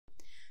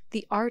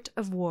The Art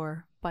of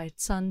War by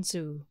Sun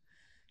Tzu,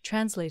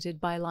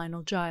 translated by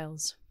Lionel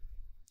Giles.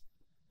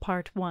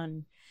 Part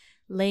 1.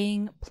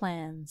 Laying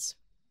Plans.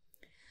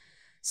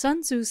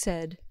 Sun Tzu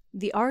said,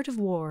 "The art of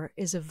war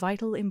is of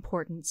vital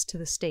importance to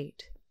the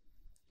state.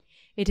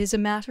 It is a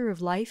matter of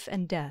life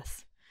and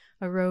death,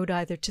 a road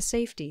either to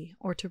safety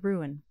or to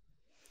ruin.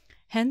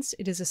 Hence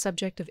it is a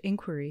subject of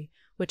inquiry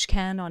which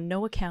can on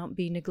no account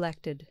be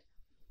neglected.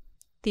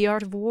 The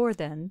art of war,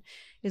 then,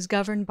 is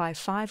governed by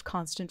 5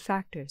 constant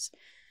factors,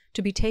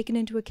 to be taken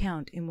into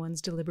account in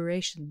one's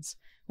deliberations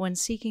when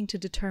seeking to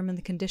determine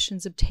the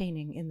conditions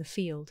obtaining in the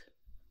field.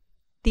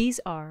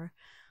 These are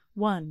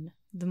 1.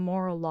 The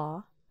moral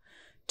law,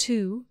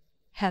 2.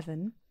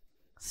 Heaven,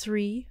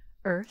 3.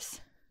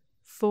 Earth,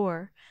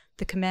 4.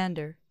 The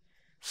commander,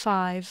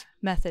 5.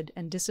 Method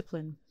and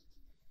discipline.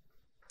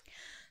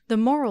 The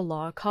moral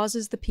law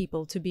causes the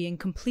people to be in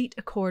complete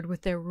accord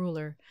with their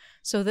ruler,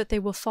 so that they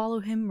will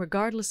follow him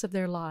regardless of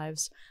their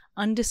lives,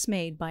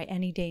 undismayed by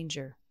any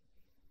danger.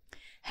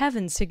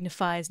 Heaven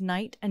signifies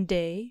night and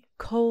day,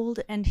 cold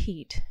and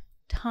heat,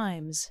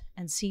 times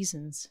and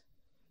seasons.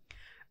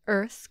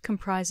 Earth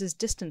comprises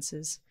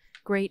distances,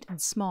 great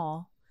and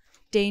small,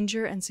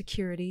 danger and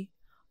security,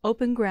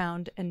 open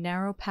ground and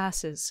narrow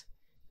passes,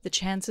 the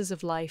chances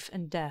of life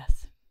and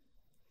death.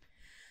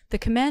 The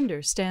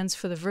commander stands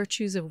for the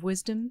virtues of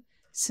wisdom,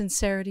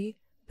 sincerity,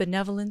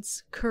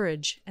 benevolence,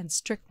 courage, and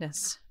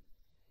strictness.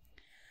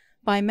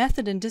 By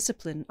method and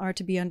discipline are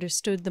to be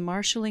understood the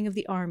marshalling of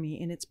the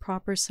army in its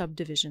proper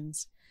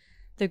subdivisions,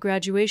 the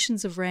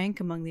graduations of rank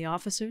among the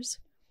officers,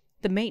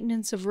 the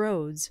maintenance of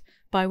roads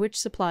by which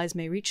supplies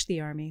may reach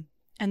the army,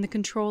 and the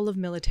control of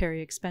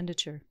military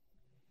expenditure.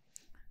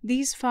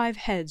 These 5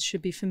 heads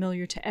should be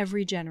familiar to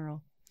every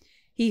general.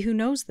 He who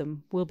knows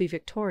them will be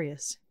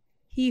victorious.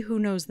 He who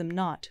knows them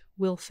not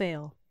will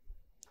fail.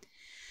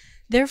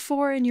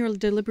 Therefore, in your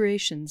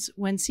deliberations,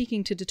 when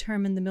seeking to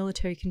determine the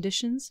military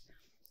conditions,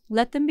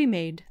 let them be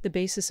made the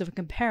basis of a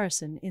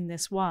comparison in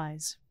this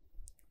wise.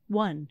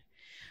 1.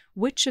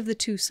 Which of the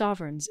 2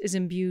 sovereigns is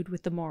imbued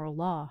with the moral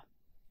law?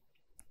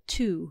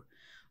 2.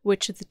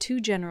 Which of the 2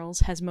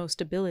 generals has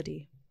most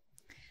ability?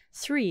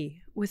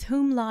 3. With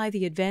whom lie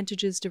the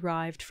advantages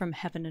derived from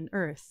heaven and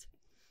earth?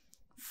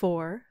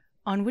 4.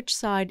 On which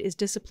side is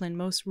discipline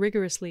most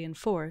rigorously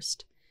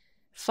enforced?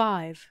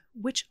 5.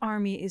 Which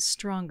army is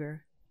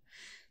stronger?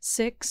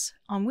 6.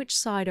 On which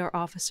side are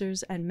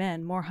officers and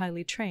men more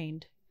highly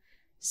trained?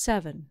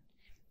 7.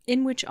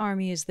 In which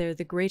army is there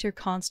the greater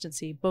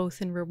constancy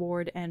both in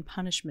reward and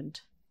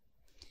punishment?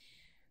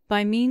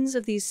 By means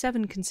of these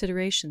 7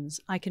 considerations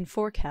I can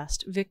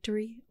forecast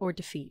victory or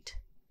defeat.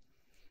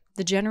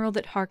 The general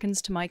that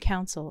hearkens to my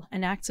counsel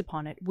and acts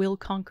upon it will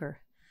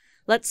conquer.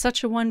 Let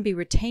such a one be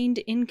retained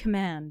in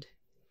command.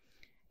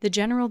 The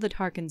general that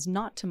hearkens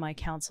not to my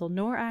counsel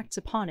nor acts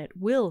upon it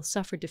will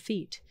suffer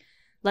defeat.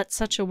 Let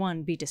such a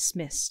one be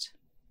dismissed.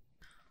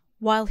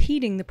 While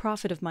heeding the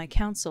profit of my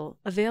counsel,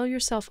 avail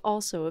yourself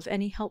also of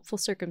any helpful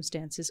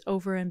circumstances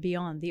over and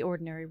beyond the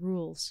ordinary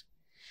rules.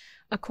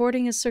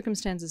 According as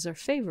circumstances are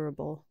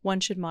favorable, one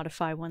should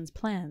modify one's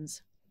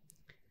plans.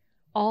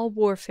 All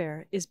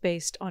warfare is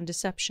based on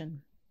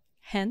deception.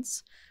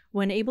 Hence,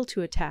 when able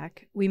to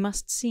attack, we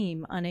must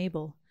seem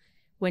unable.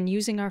 When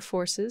using our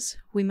forces,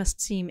 we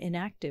must seem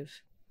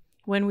inactive.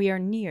 When we are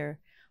near,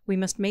 we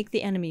must make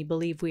the enemy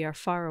believe we are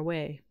far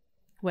away.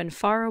 When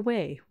far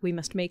away, we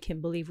must make him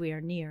believe we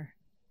are near.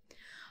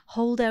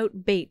 Hold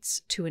out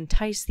baits to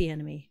entice the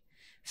enemy,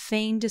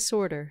 feign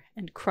disorder,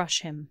 and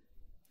crush him.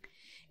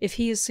 If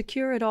he is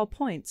secure at all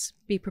points,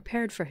 be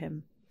prepared for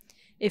him.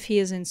 If he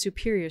is in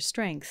superior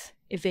strength,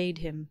 evade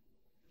him.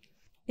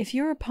 If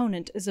your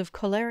opponent is of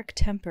choleric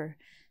temper,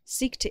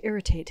 seek to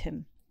irritate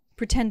him.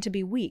 Pretend to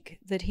be weak,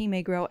 that he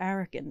may grow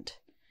arrogant.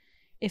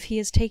 If he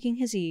is taking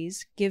his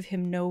ease, give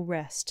him no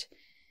rest.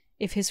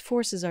 If his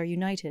forces are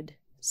united,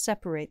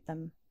 separate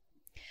them.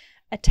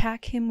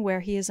 Attack him where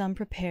he is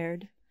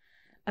unprepared.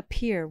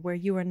 Appear where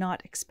you are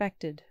not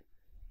expected.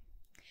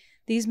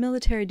 These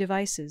military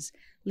devices,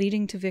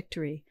 leading to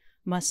victory,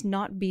 must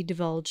not be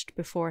divulged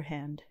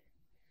beforehand.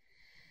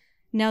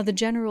 Now the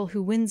general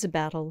who wins a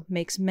battle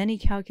makes many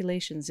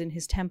calculations in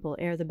his temple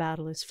ere the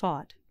battle is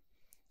fought.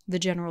 The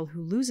general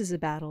who loses a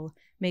battle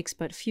makes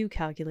but few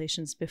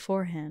calculations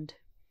beforehand.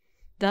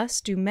 Thus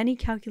do many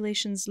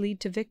calculations lead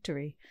to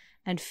victory,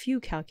 and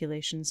few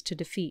calculations to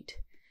defeat.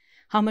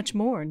 How much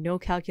more no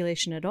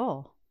calculation at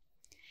all?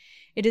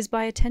 It is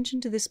by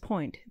attention to this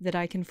point that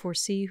I can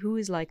foresee who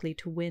is likely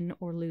to win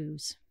or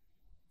lose.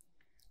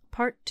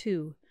 Part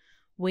 2.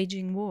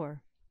 Waging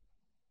War.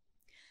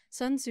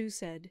 Sun Tzu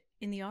said,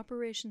 "In the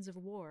operations of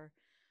war,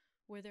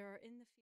 where there are in the